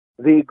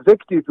the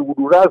executive would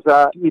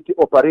rather it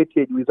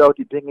operated without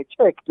it being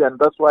checked, and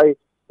that's why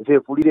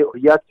they've really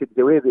reacted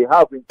the way they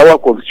have. Our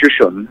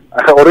constitution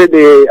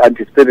already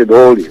anticipated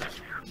all this.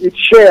 It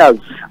shares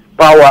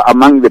power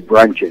among the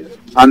branches,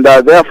 and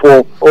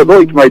therefore,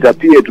 although it might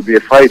appear to be a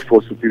fight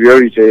for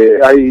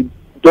superiority, I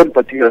don't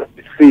particularly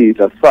see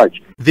it as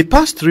such. The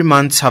past 3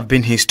 months have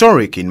been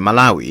historic in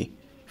Malawi,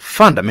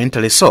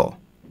 fundamentally so.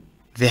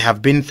 There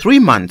have been 3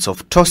 months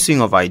of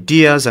tossing of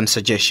ideas and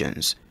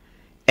suggestions.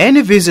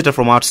 Any visitor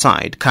from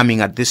outside coming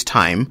at this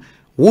time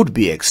would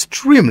be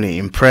extremely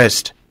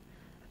impressed.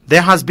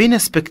 There has been a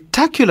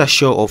spectacular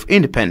show of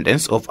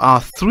independence of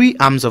our 3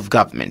 arms of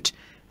government,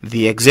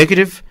 the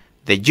executive,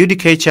 the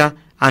judicature,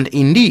 and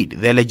indeed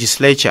the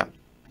legislature.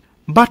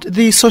 But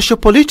the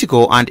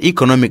socio-political and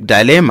economic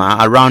dilemma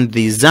around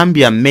the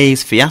Zambia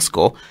maize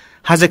fiasco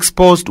has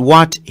exposed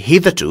what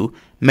hitherto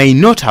may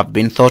not have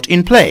been thought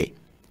in play.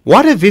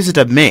 What a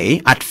visitor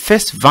may, at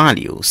face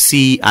value,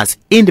 see as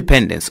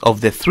independence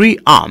of the 3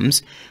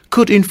 arms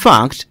could in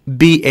fact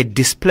be a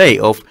display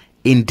of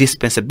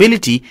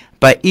indispensability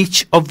by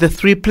each of the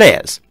 3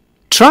 players.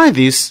 Try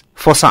this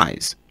for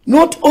size.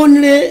 Not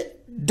only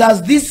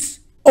does this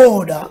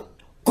order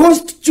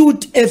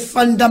constitute a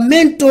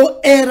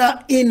fundamental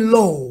error in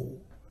law,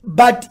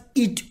 but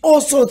it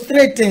also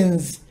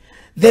threatens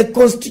the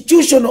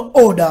constitutional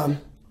order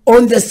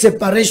on the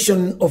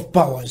separation of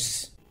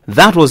powers.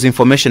 That was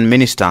Information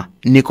Minister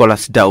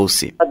Nicholas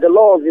Dausi. The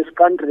law of this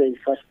country is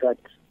such that,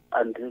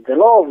 and the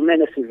law of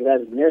many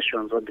civilized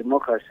nations or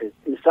democracies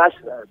is such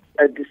that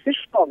a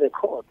decision of the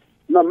court,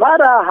 no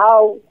matter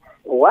how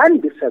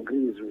one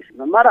disagrees with,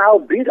 no matter how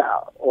bitter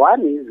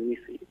one is with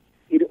it,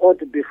 it ought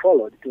to be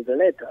followed to the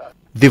letter.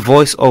 The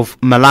voice of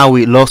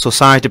Malawi Law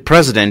Society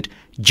President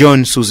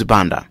John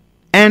Suzibanda.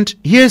 And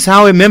here's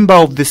how a member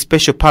of the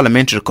Special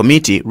Parliamentary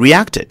Committee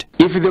reacted.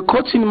 If the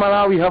courts in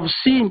Malawi have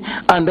seen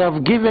and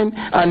have given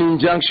an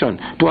injunction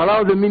to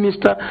allow the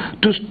minister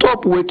to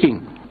stop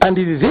working, and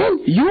then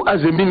you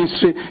as a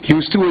ministry,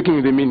 you're still working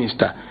with the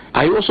minister,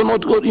 are you also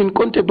not in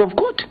contempt of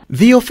court?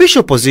 The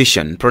official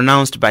position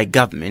pronounced by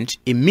government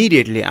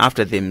immediately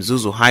after the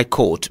Mzuzu High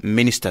Court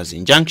minister's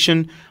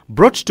injunction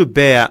brought to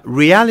bear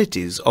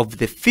realities of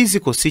the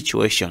physical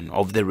situation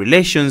of the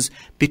relations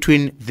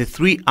between the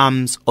 3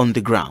 arms on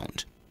the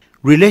ground.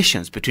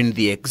 Relations between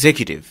the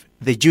executive,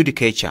 the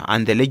judicature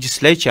and the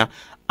legislature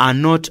are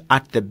not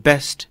at the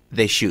best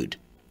they should.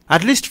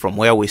 At least from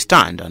where we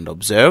stand and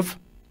observe,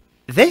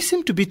 they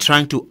seem to be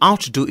trying to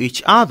outdo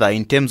each other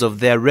in terms of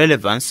their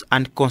relevance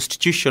and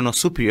constitutional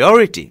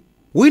superiority.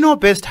 We know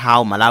best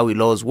how Malawi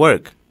laws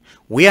work.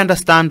 We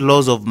understand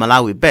laws of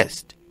Malawi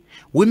best.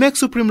 We make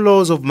supreme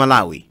laws of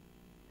Malawi.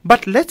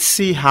 But let's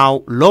see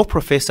how Law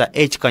Professor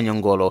H.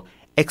 Kanyongolo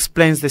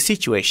explains the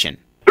situation.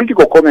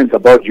 Critical comments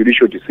about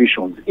judicial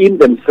decisions in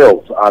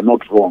themselves are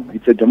not wrong.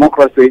 It's a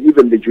democracy.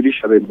 Even the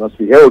judiciary must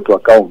be held to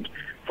account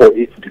for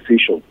its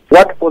decision.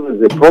 What causes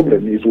the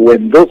problem is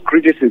when those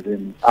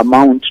criticisms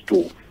amount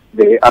to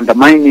the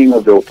undermining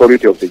of the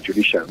authority of the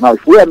judiciary. Now,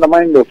 if we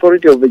undermine the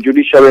authority of the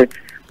judiciary,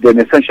 then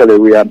essentially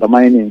we are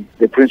undermining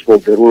the principle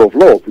of the rule of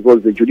law,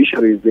 because the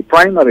judiciary is the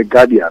primary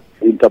guardian,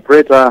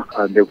 interpreter,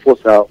 and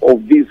enforcer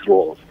of these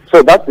laws.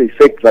 So that's the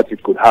effect that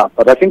it could have.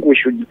 But I think we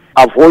should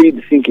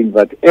avoid thinking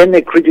that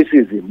any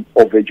criticism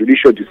of a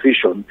judicial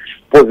decision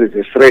poses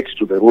a threat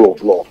to the rule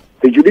of law.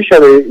 The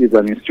judiciary is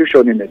an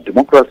institution in a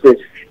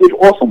democracy. It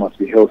also must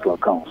be held to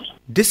account.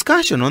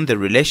 Discussion on the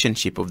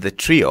relationship of the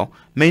trio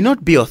may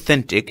not be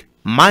authentic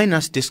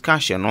minus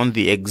discussion on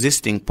the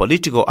existing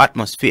political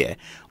atmosphere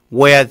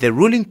where the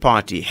ruling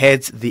party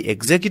heads the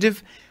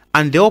executive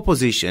and the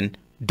opposition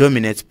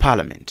dominates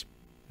parliament.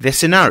 The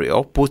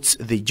scenario puts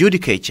the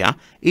judicature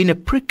in a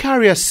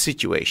precarious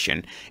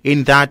situation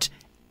in that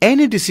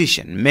any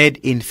decision made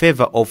in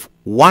favor of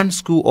one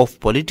school of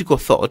political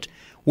thought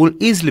will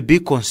easily be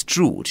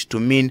construed to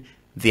mean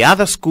the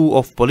other school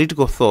of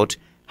political thought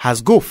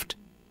has goofed.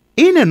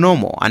 In a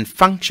normal and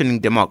functioning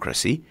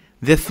democracy,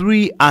 the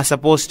 3 are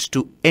supposed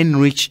to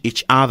enrich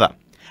each other,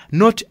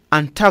 not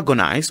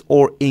antagonize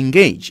or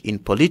engage in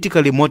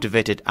politically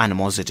motivated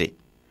animosity.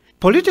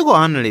 Political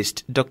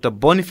analyst Dr.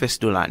 Boniface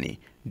Dulani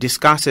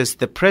discusses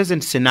the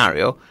present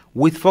scenario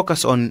with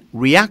focus on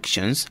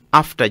reactions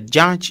after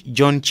Judge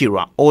John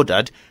Chira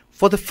ordered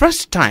for the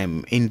first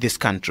time in this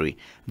country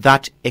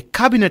that a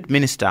cabinet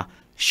minister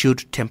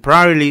should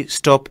temporarily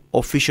stop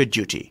official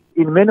duty.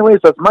 In many ways,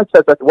 as much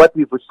as that what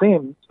we've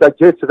seen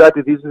suggests that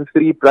these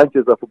 3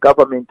 branches of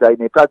government are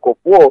in a tug of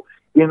war,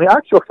 in the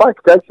actual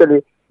fact,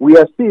 actually, we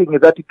are seeing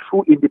that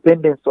true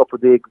independence of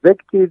the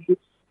executive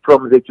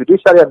from the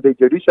judiciary, and the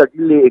judiciary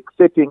really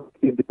accepting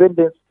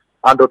independence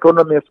and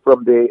autonomy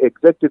from the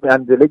executive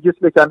and the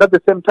legislature, and at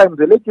the same time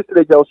the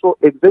legislature also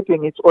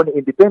exerting its own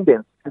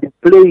independence and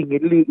playing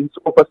really its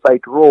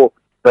oversight role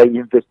by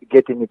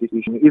investigating it,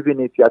 even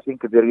if I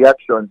think the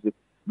reactions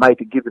might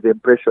give the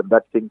impression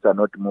that things are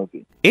not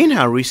moving. In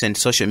her recent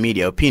social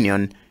media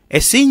opinion,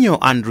 a senior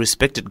and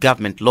respected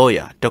government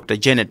lawyer, Dr.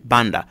 Janet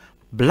Banda,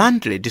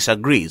 bluntly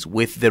disagrees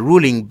with the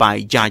ruling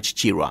by Judge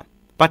Chira.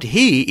 But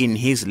he, in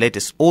his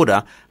latest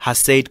order, has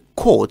said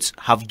courts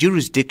have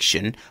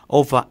jurisdiction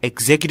over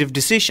executive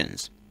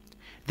decisions.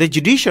 The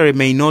judiciary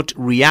may not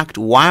react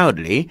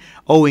wildly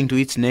owing to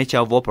its nature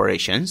of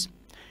operations.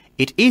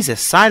 It is a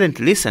silent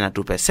listener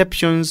to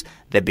perceptions,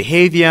 the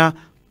behavior,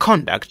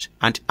 conduct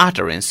and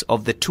utterance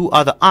of the two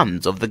other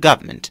arms of the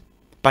government.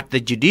 But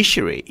the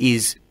judiciary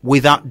is,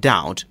 without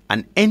doubt,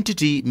 an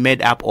entity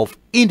made up of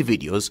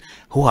individuals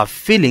who have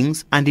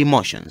feelings and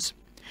emotions.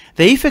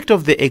 The effect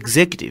of the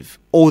executive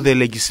or the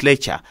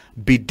legislature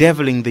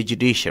bedeviling the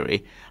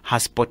judiciary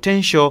has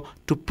potential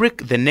to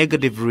prick the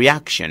negative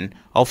reaction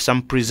of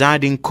some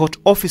presiding court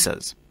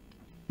officers.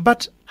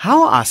 But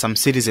how are some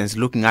citizens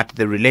looking at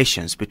the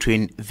relations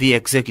between the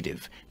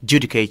executive,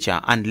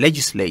 judicature and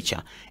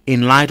legislature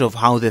in light of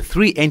how the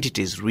three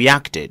entities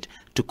reacted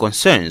to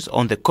concerns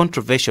on the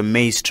controversial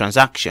maize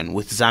transaction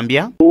with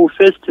Zambia? We'll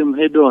face them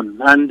head on,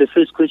 and the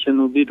first question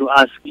will be to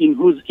ask in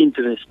whose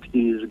interest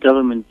is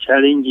government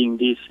challenging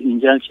this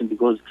injunction,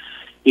 because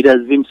it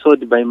has been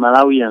sought by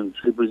Malawians,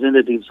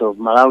 representatives of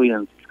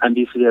Malawians, and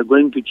if they are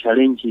going to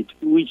challenge it,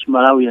 which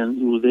Malawians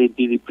will they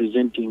be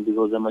representing?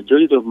 Because the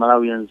majority of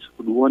Malawians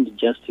would want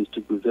justice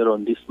to prevail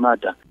on this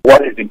matter.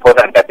 What is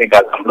important, I think,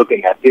 as I'm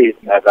looking at this,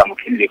 as I'm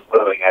keenly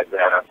following as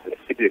a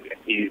citizen,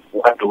 is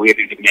what do we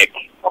really make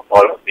of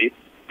all of this?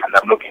 And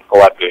I'm looking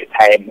forward to a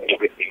time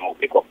everything will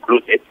be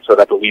concluded so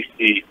that we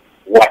see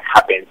what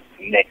happens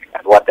next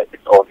and what does it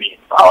all mean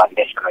for our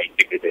national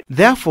integrity.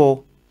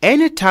 Therefore,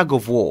 any tug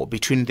of war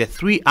between the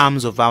three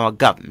arms of our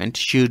government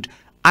should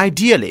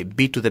ideally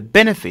be to the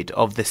benefit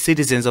of the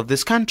citizens of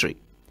this country.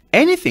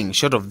 Anything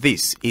short of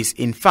this is,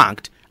 in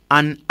fact,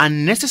 an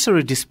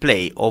unnecessary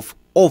display of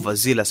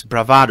overzealous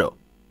bravado.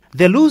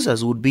 The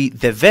losers would be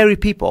the very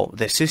people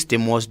the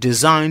system was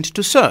designed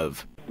to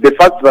serve. The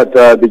fact that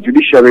the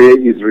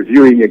judiciary is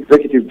reviewing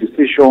executive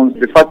decisions,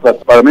 the fact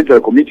that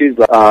parliamentary committees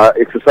are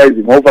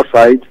exercising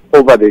oversight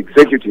over the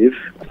executive,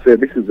 so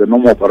this is the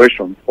normal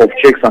operation of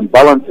checks and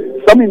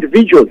balances. Some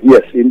individuals,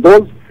 yes, in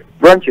those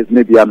branches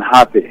may be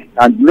unhappy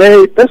and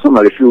may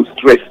personally feel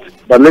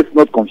stressed, but let's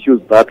not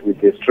confuse that with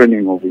the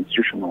straining of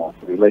institutional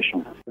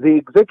relations. The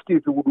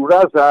executive would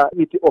rather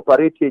it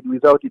operated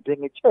without it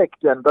being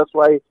checked, and that's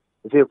why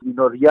they've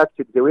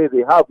reacted the way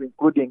they have,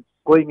 including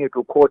going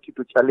into court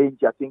to challenge,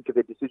 I think,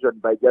 the decision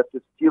by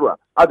Justice Chira.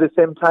 At the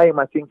same time,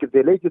 I think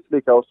the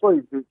legislature also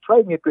is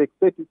trying to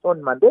exert its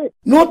own mandate.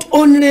 Not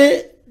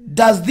only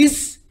does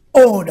this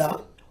order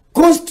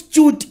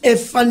constitute a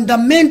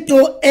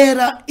fundamental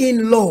error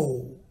in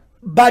law,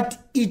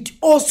 but it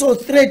also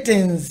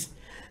threatens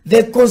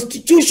the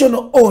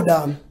constitutional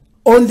order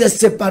on the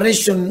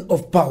separation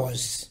of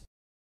powers.